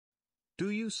Do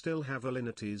you still have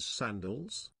Alinity's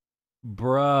sandals?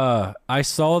 Bruh, I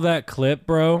saw that clip,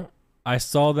 bro. I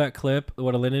saw that clip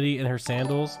with Alinity and her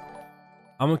sandals.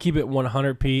 I'm gonna keep it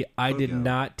 100p. I did Bogo.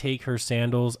 not take her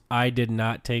sandals. I did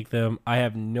not take them. I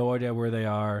have no idea where they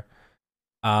are.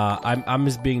 I'm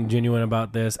just being genuine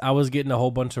about this. I was getting a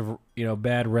whole bunch of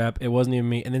bad rep. It wasn't even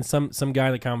me. And then some guy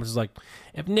in the comments was like,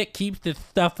 "If Nick keeps this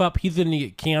stuff up, he's gonna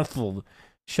get canceled."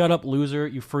 Shut up, loser,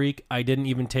 you freak. I didn't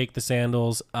even take the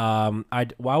sandals.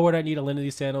 Why would I need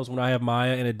Alinity sandals when I have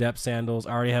Maya and Adept sandals?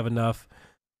 I already have enough.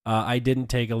 I didn't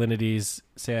take Alinity's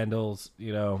sandals.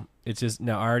 It's just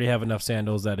no. I already have enough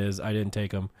sandals. That is, I didn't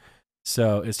take them.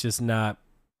 So it's just not.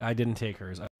 I didn't take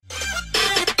hers.